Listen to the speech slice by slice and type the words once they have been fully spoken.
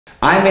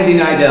I'm Indy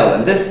Nidell,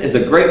 and this is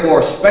a Great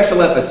War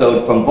special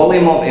episode from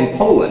Bolimow in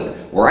Poland,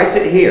 where I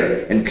sit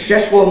here in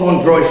Krzesło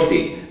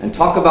Mądrości and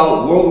talk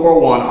about World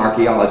War I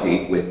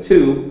archaeology with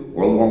two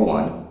World War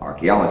I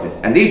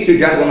archaeologists. And these two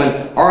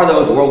gentlemen are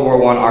those World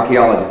War I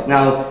archaeologists.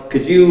 Now,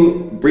 could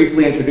you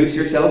briefly introduce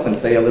yourself and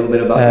say a little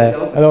bit about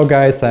yourself? Hello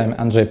guys, I'm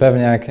Andrzej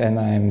Pewniak and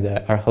I'm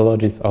the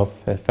archaeologist of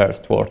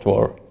First World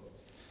War.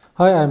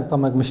 Hi, I'm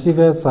Tomek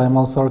Myśliwiec. I'm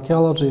also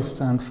archaeologist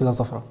and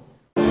philosopher.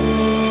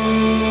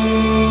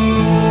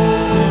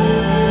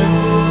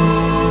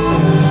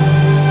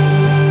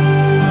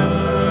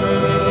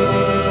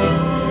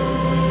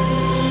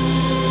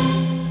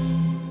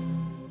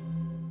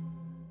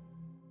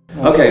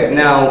 Okay,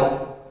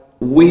 now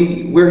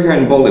we're here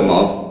in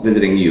Bolimow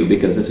visiting you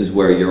because this is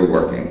where you're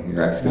working.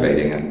 You're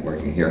excavating and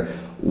working here.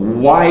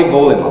 Why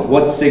Bolimow?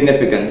 What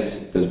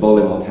significance does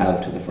Bolimow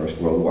have to the First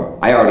World War?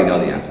 I already know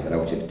the answer, but I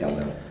want you to tell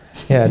them.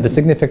 Yeah, the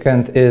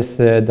significance is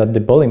that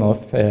the Bolimow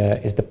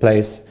is the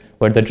place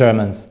where the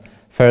Germans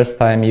first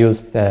time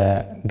used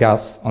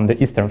gas on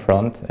the Eastern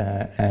Front,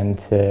 and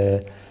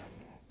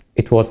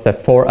it was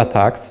 4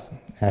 attacks.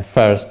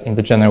 First in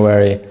the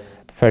January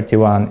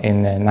 31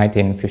 in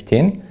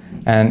 1915.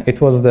 And it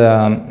was the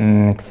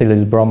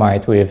xylyl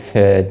bromide with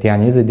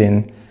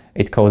dianizidine,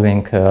 it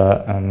causing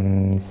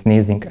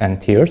sneezing and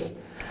tears.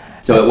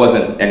 So it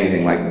wasn't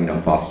anything like, you know,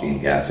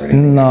 phosgene gas or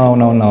anything?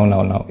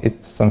 No.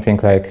 It's something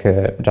like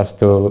just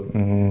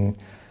to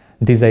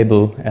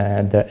disable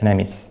the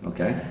enemies.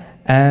 Okay.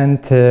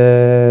 And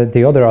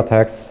the other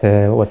attacks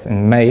was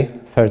in May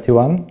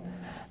 31,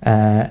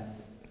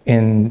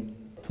 in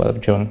 12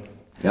 June,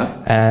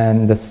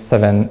 and the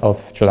 7th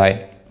of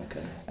July.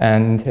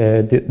 And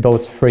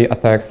those 3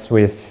 attacks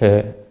was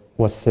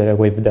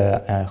with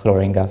the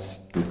chlorine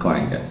gas. With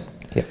chlorine gas.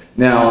 Yeah.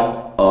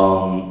 Now,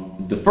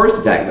 the first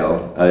attack,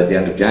 though, at the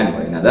end of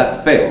January, now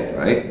that failed,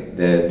 right?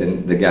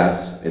 The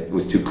gas, it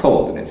was too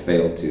cold and it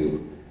failed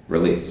to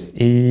release.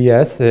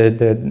 Yes,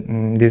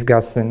 this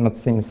gas not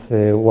seems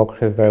work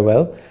very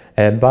well,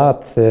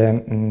 but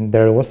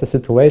there was a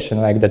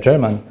situation like the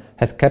German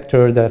has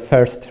captured the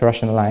first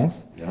Russian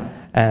lines,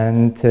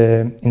 and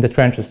in the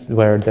trenches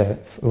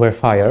were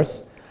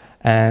fires.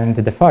 And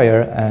the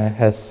fire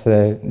has,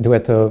 due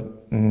to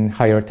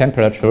higher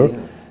temperature,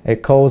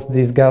 caused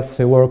this gas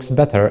works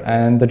better,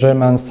 and the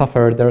Germans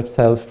suffered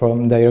themselves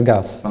from their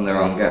gas. From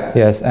their own gas.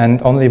 Yes,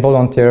 and only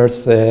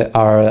volunteers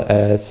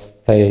are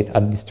stayed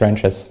at these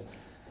trenches,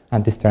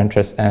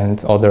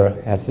 and other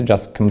has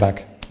just come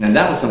back. Now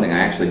that was something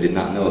I actually did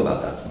not know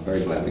about that, so I'm very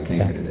glad we came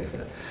here today for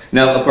that.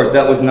 Now, of course,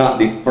 that was not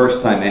the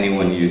first time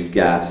anyone used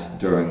gas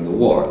during the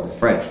war. The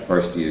French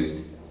first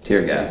used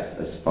tear gas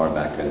as far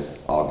back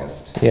as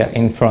August. Yeah,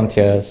 in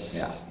frontiers.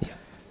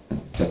 Yeah.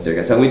 Just tear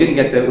gas. So we didn't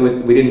get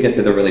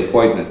to the really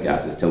poisonous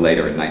gases till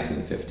later in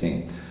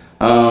 1915.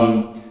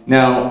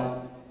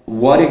 Now,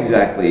 what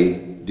exactly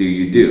do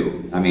you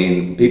do? I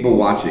mean, people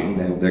watching,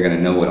 they're going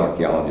to know what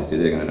archaeologists do.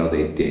 They're going to know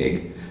they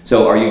dig.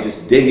 So, are you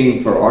just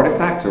digging for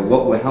artifacts, or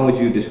what? How would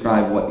you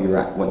describe what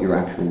your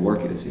actual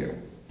work is here?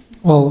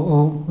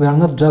 Well, we are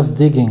not just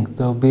digging.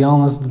 To be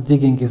honest, the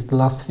digging is the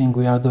last thing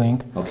we are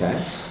doing. Okay.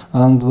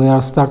 And we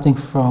are starting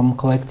from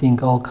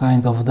collecting all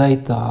kind of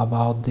data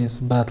about this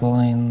battle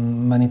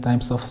in many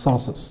types of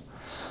sources.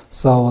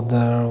 So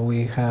there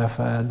we have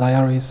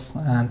diaries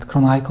and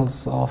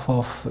chronicles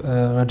of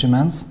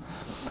regiments,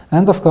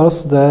 and of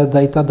course the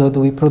data that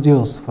we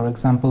produce, for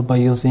example by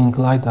using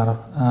LiDAR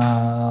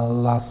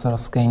laser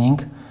scanning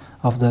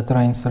of the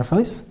terrain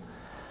surface,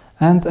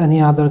 and any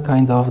other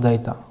kind of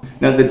data.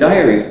 Now the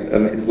diaries,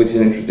 which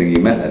is interesting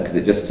you meant that, because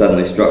it just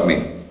suddenly struck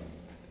me.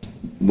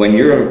 When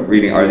you're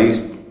reading, are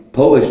these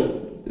Polish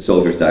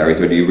soldiers'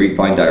 diaries, or do you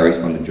find diaries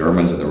from the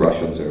Germans or the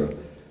Russians, or,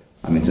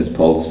 I mean, since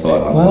Poles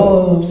fought on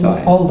both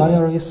sides? All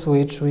diaries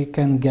which we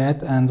can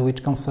get and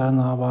which concern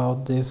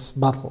about this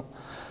battle.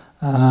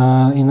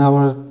 In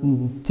our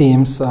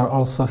teams are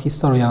also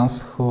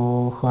historians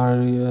who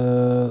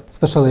are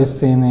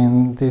specialists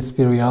in this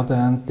period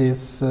and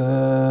this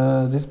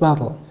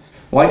battle.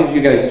 Why did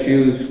you guys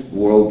choose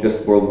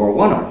just World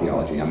War I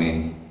archaeology? I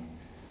mean,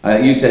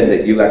 you said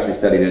that you actually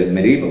studied as a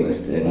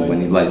medievalist, and when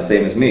you, like,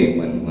 same as me,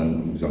 when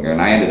I was younger,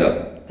 and I ended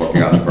up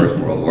working on the First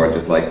World War,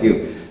 just like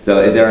you.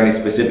 So, is there any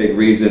specific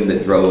reason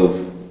that drove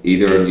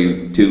either of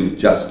you to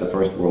just the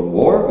First World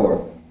War,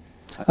 or?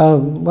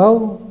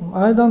 Well,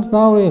 I don't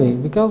know really,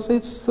 because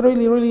it's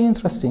really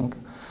interesting.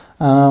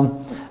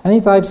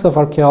 Any types of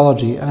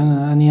archaeology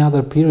and any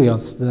other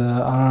periods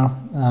that are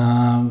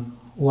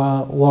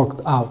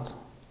worked out,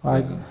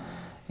 right?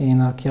 In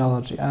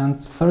archaeology,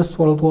 and First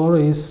World War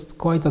is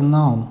quite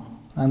unknown,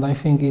 and I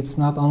think it's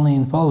not only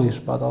in Polish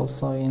but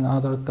also in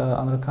other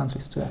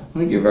countries too. I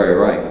think you're very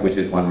right, which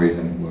is one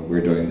reason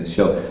we're doing this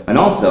show. And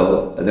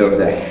also, there was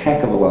a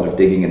heck of a lot of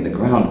digging in the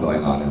ground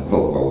going on in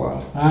World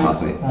War I,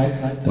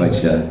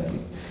 which you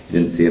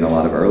didn't see in a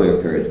lot of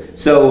earlier periods.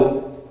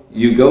 So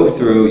you go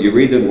through, you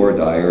read the war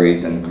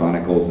diaries and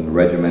chronicles and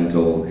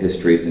regimental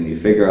histories, and you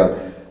figure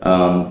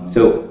out.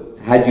 So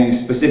had you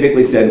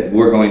specifically said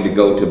we're going to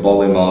go to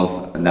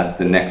Bolimow and that's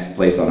the next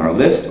place on our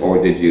list, or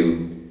did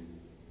you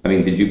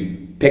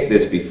pick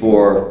this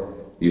before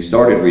you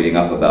started reading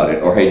up about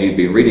it, or had you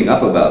been reading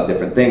up about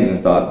different things and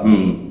thought,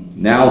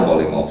 now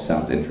Bolimow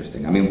sounds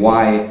interesting? I mean,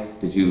 why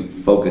did you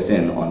focus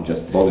in on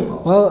just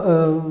Bolimow?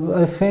 Well,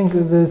 I think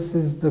this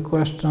is the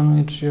question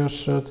which you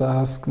should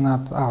ask,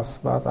 not us,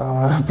 but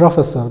our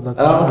professor,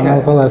 Dr. Anna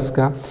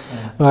Zaleska.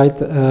 Right,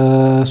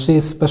 she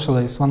is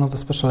specialist, one of the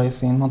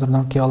specialists in modern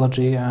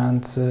archaeology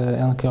and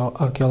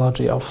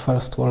archaeology of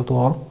First World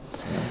War,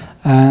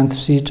 and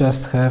she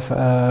just have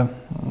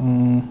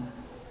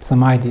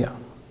some idea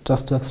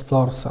just to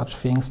explore such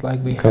things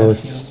like we have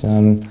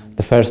here.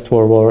 The First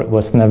World War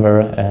was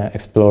never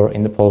explored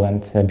in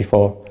Poland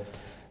before.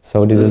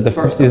 So this is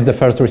the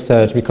first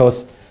research,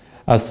 because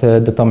as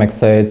the Tomek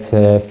said,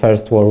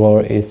 First World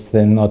War is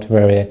not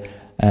very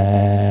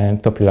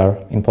popular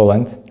in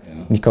Poland,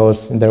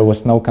 because there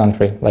was no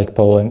country like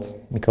Poland,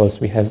 because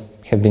we have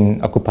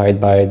been occupied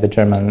by the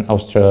German,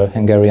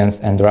 Austro-Hungarians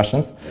and the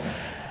Russians.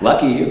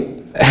 Lucky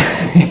you.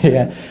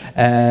 Yeah,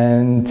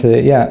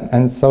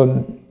 and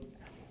so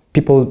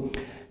people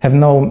have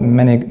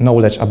many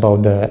knowledge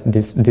about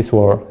this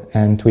war,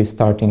 and we're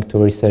starting to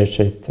research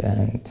it,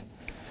 and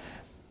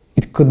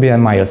it could be a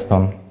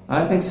milestone.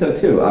 I think so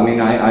too. I mean,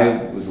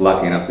 I was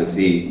lucky enough to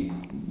see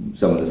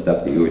some of the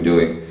stuff that you were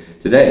doing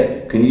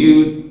today. Can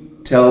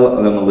you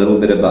tell them a little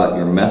bit about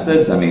your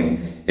methods? I mean,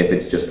 if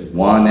it's just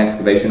one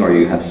excavation, or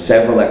you have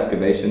several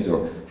excavations,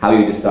 or how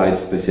you decide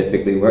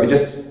specifically where,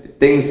 just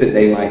things that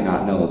they might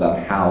not know about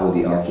how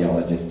the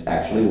archaeologists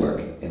actually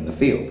work in the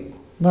field.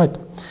 Right.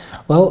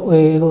 Well,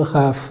 we will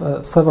have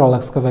several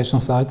excavation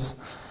sites,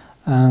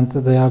 and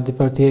they are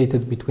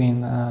differentiated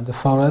between the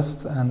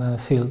forest and the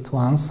field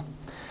ones.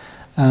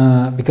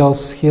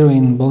 Because here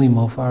in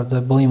Bolimow are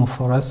the Bolimow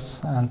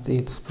forests, and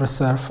it's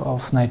preserve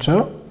of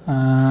nature,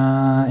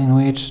 in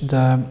which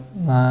the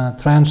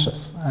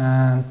trenches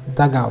and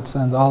dugouts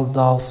and all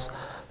those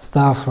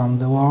stuff from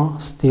the war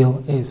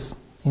still is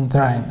in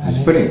terrain.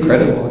 It's pretty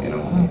incredible, you know,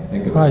 when you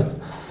think about it. Right.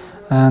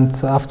 And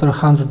after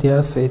 100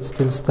 years, it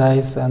still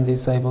stays, and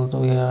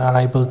we are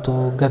able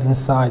to get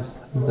inside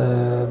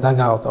the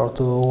dugout or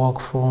to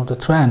walk through the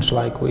trench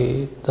like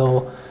we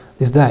do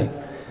this day,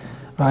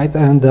 right?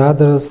 And the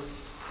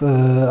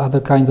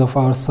other kind of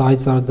our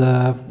sites are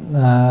the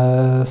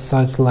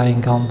sites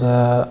lying on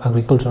the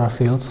agricultural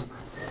fields,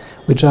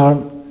 which are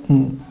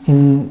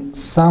in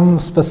some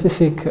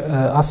specific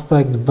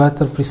aspect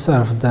better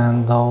preserved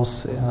than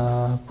those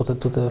put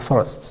into the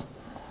forests.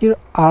 Here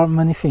are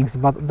many things,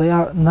 but they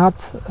are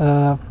not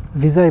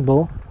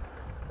visible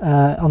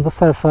on the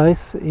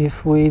surface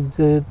if we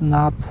did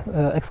not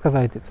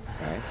excavate it.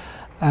 Right.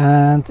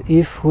 And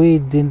if we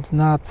did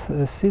not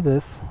see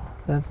this,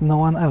 then no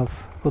one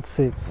else could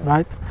see it,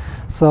 right?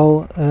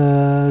 So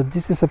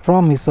this is a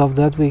promise of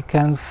that we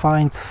can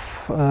find,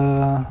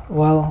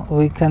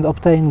 we can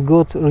obtain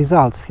good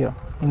results here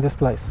in this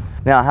place.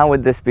 Now, how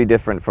would this be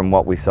different from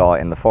what we saw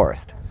in the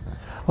forest?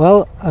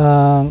 Well,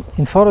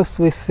 in forest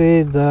we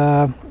see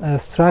the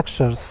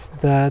structures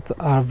that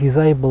are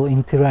visible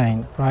in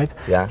terrain, right?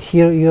 Yeah.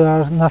 Here you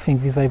are nothing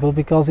visible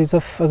because it's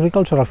an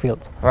agricultural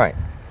field. Right.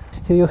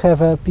 Here you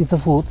have a piece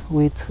of wood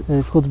which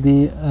could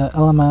be an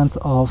element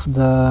of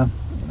the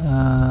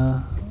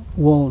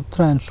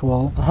trench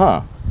wall,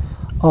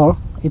 or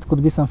it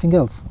could be something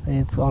else.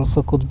 It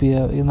also could be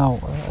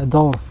a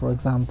door, for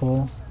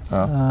example,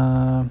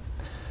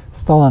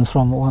 stolen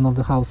from one of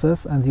the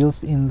houses and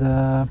used in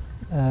the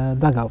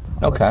dugout.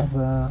 Okay. As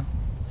a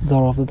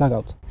door of the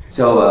dugout.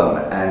 So,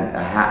 and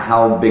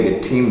how big a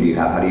team do you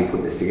have? How do you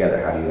put this together?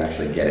 How do you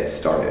actually get it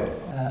started?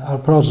 Our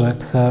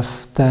project have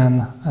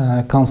 10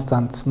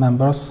 constant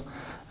members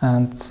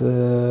and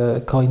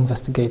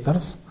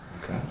co-investigators,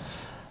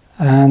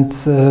 and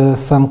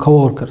some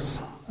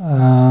co-workers.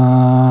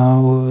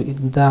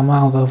 The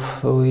amount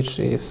of which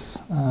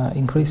is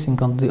increasing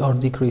or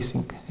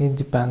decreasing. It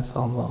depends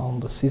on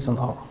the season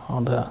or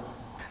on the.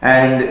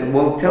 And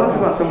well, tell us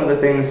about some of the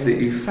things that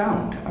you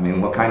found. I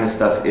mean, what kind of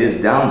stuff is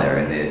down there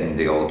in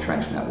the old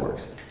trench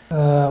networks?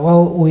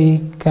 Well,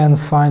 we can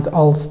find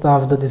all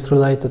stuff that is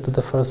related to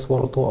the First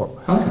World War.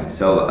 Okay,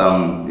 so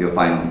you'll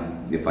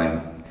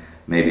find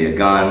maybe a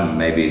gun,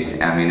 maybe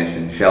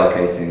ammunition, shell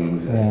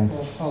casings,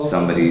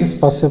 somebody's. It is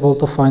possible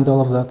to find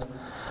all of that,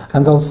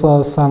 and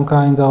also some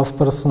kind of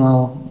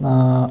personal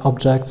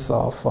objects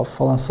of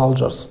fallen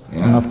soldiers.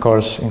 Yeah. And of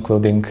course,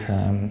 including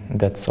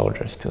dead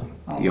soldiers too.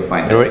 You'll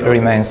find the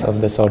remains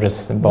of the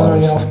soldiers'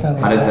 bones. Very often.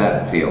 How does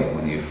that feel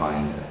when you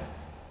find?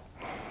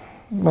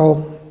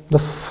 Well.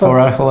 For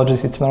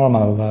archaeologists it's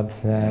normal, but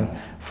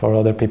for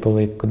other people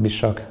it could be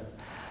shock.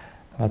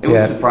 But it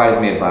would surprise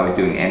me if I was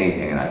doing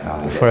anything and I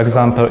found it. For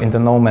example, in the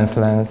no man's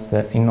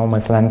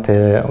land,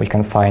 we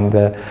can find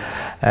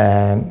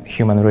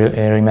human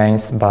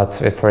remains, but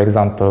for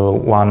example,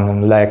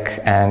 one leg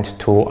and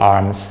 2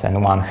 arms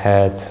and 1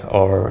 head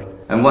or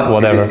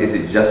whatever. Is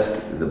it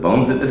just the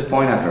bones at this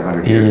point after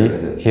 100 years? Or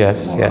is it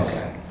yes, more? yes.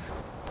 Okay.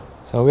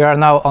 So we are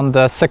now on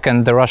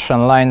the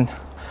Russian line,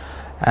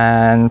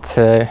 and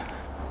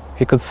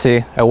you could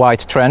see a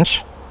white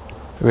trench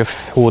with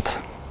wood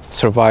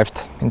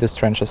survived in these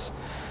trenches,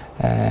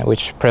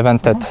 which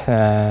prevented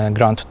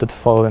ground to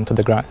fall into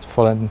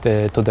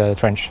the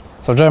trench.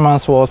 So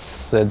Germans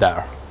was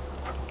there,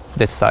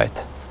 this side.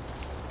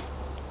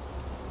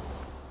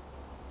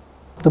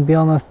 To be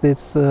honest,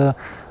 it's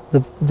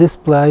this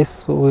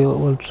place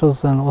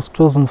was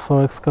chosen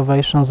for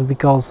excavations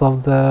because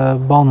of the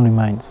bone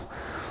remains.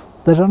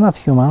 They are not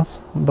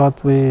humans,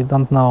 but we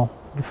don't know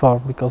before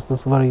because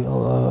there's very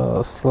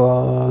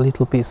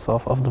little piece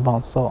of the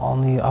bones. So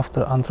only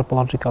after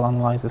anthropological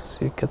analysis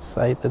you can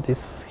say that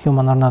it's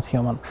human or not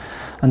human.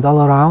 And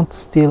all around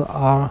still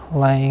are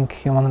laying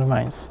human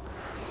remains.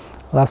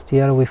 Last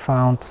year we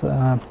found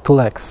 2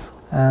 legs,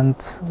 and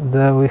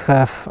there we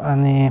have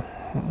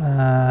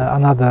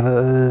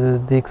another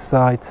dig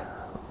site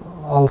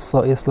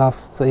also is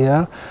last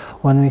year,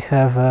 when we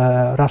have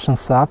a Russian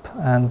sub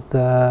and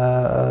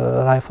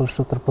rifle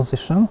shooter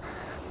position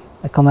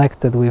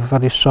connected with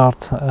very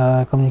short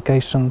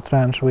communication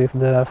trench with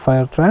the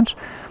fire trench,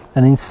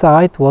 and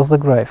inside was the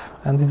grave,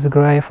 and it's a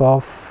grave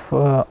of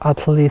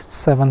at least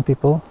 7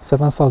 people,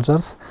 7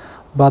 soldiers,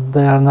 but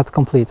they are not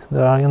complete.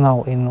 There are, you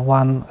know, in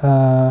one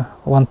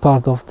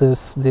part of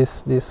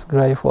this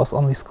grave was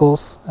only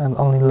skulls and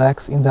only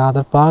legs in the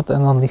other part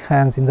and only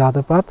hands in the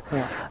other part,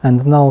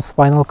 and no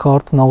spinal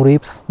cord, no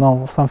ribs,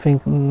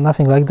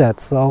 nothing like that.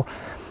 So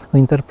we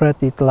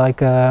interpret it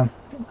like a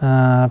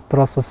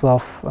process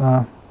of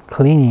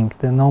cleaning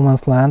the no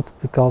man's land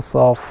because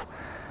of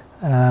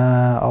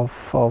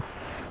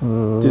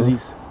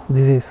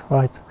disease,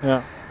 right?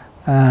 Yeah.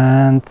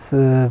 And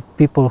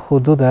people who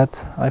do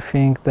that, I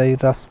think they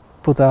just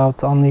put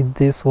out only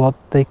this what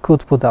they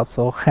could put out,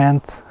 so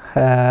hand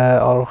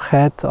or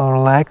head or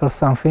leg or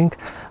something,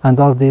 and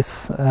all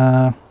this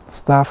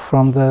stuff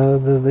from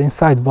the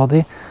inside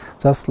body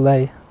just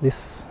lay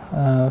this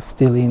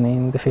still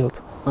in the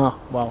field. Oh,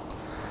 wow.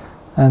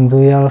 And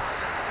we are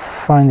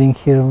finding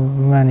here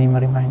many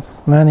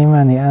remains, many,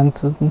 and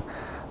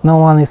no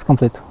one is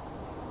complete.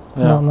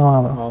 Yeah. No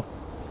other. Wow.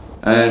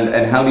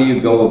 And how do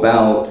you go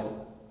about,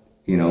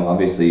 you know,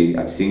 obviously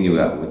I've seen you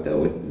out with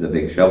the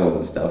big shovels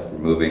and stuff,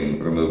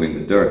 removing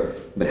the dirt,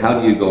 but how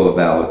do you go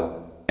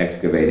about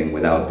excavating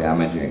without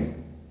damaging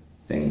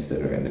things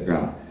that are in the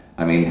ground?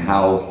 I mean,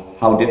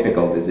 how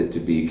difficult is it to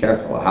be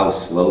careful? How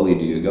slowly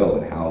do you go,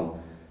 and how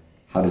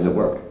does it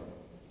work?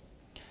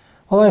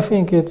 Well, I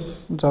think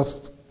it's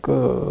just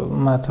a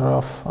matter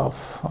of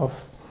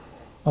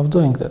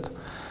doing that.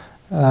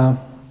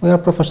 We are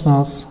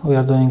professionals. We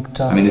are doing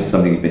just. I mean, this is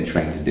something you've been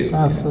trained to do.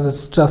 Yes, you know?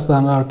 It's just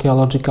an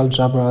archaeological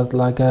job, right?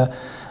 Like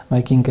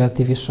making a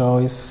TV show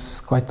is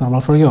quite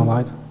normal for you,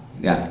 right?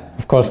 Yeah.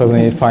 Of course, when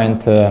we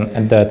find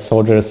dead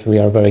soldiers, we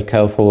are very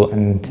careful,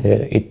 and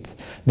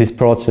this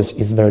process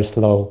is very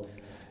slow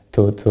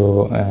to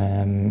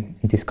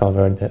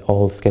discover the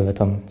old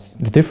skeletons.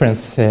 The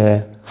difference,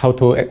 how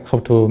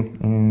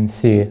to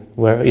see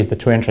where is the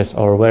trenches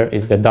or where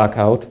is the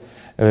dugout,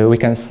 we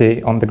can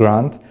see on the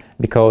ground,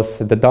 because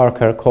the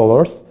darker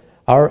colors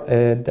are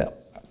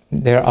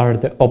there are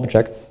the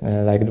objects,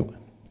 like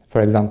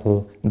for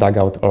example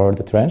dugout or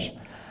the trench,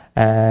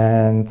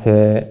 and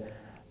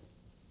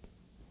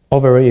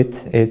over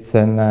it's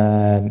in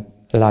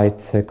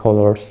light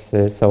colors,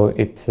 so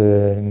it's.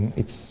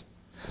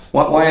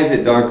 Why is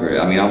it darker?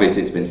 I mean,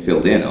 obviously it's been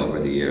filled in over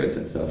the years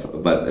and stuff,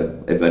 but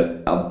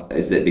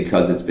is it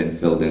because it's been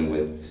filled in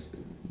with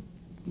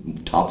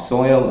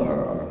topsoil,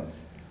 or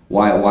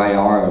why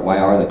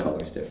are the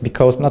colors different?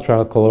 Because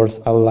natural colors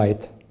are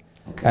light,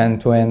 okay.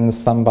 And when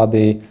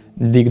somebody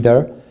dig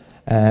there,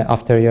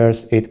 after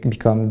years it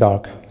becomes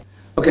dark.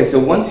 Okay, so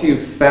once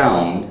you've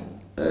found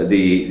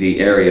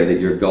the area that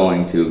you're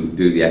going to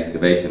do the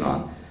excavation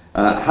on,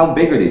 how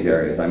big are these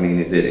areas? I mean,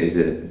 is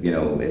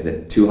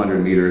it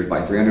 200 meters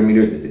by 300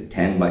 meters? Is it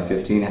 10 by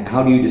 15?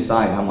 How do you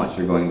decide how much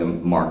you're going to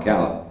mark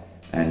out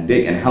and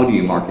dig? And how do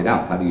you mark it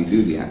out? How do you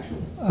do the actual?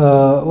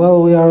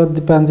 Well, we are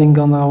depending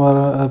on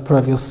our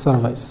previous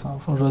surveys,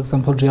 for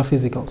example,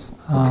 geophysicals,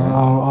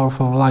 or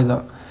for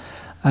LiDAR.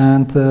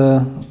 And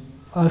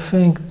I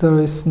think there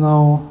is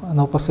no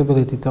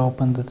possibility to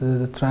open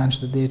the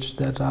trench, the ditch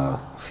that are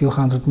a few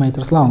hundred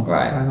meters long.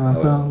 Right.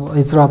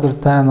 It's rather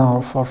 10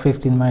 or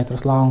 15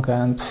 meters long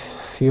and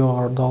few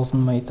or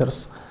dozen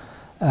meters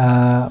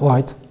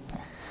wide.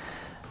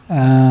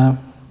 And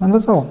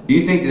that's all. Do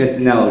you think this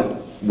now,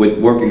 with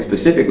working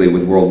specifically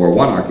with World War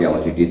I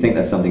archaeology, do you think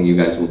that's something you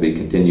guys will be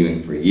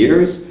continuing for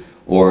years,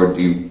 or do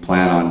you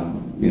plan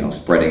on,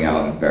 spreading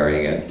out and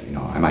varying it?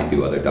 I might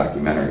do other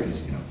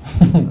documentaries,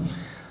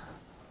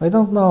 I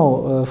don't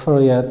know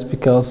for yet,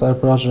 because our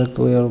project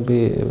will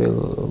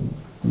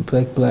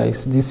take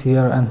place this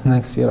year and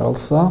next year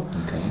also,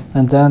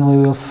 and then we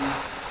will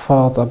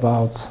thought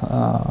about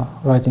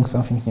writing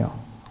something new,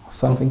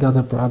 something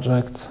other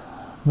project,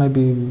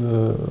 maybe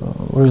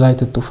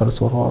related to First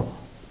World War.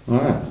 All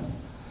right.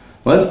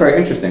 Well, that's very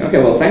interesting.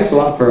 Okay, well, thanks a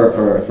lot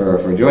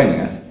for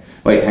joining us.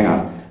 Wait, hang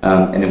on.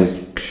 And it was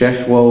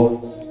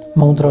Krzesło...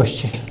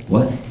 Mądrości.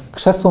 What?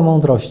 Krzesło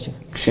mądrości.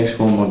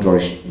 Krzesło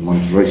mądrości.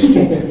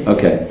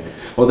 Okay.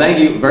 Well, thank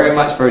you very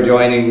much for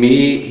joining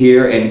me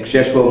here in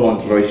Krzeszło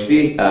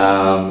Montrości,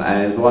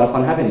 and it was a lot of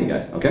fun having you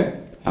guys, okay?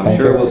 I'm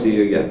sure we'll see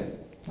you again.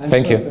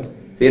 Thank you.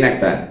 See you next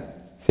time.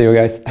 See you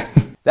guys.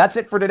 That's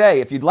it for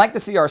today. If you'd like to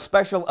see our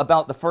special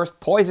about the first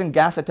poison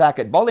gas attack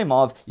at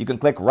Bolimow, you can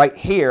click right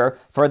here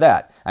for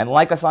that. And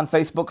like us on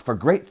Facebook for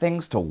great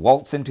things to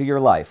waltz into your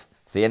life.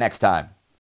 See you next time.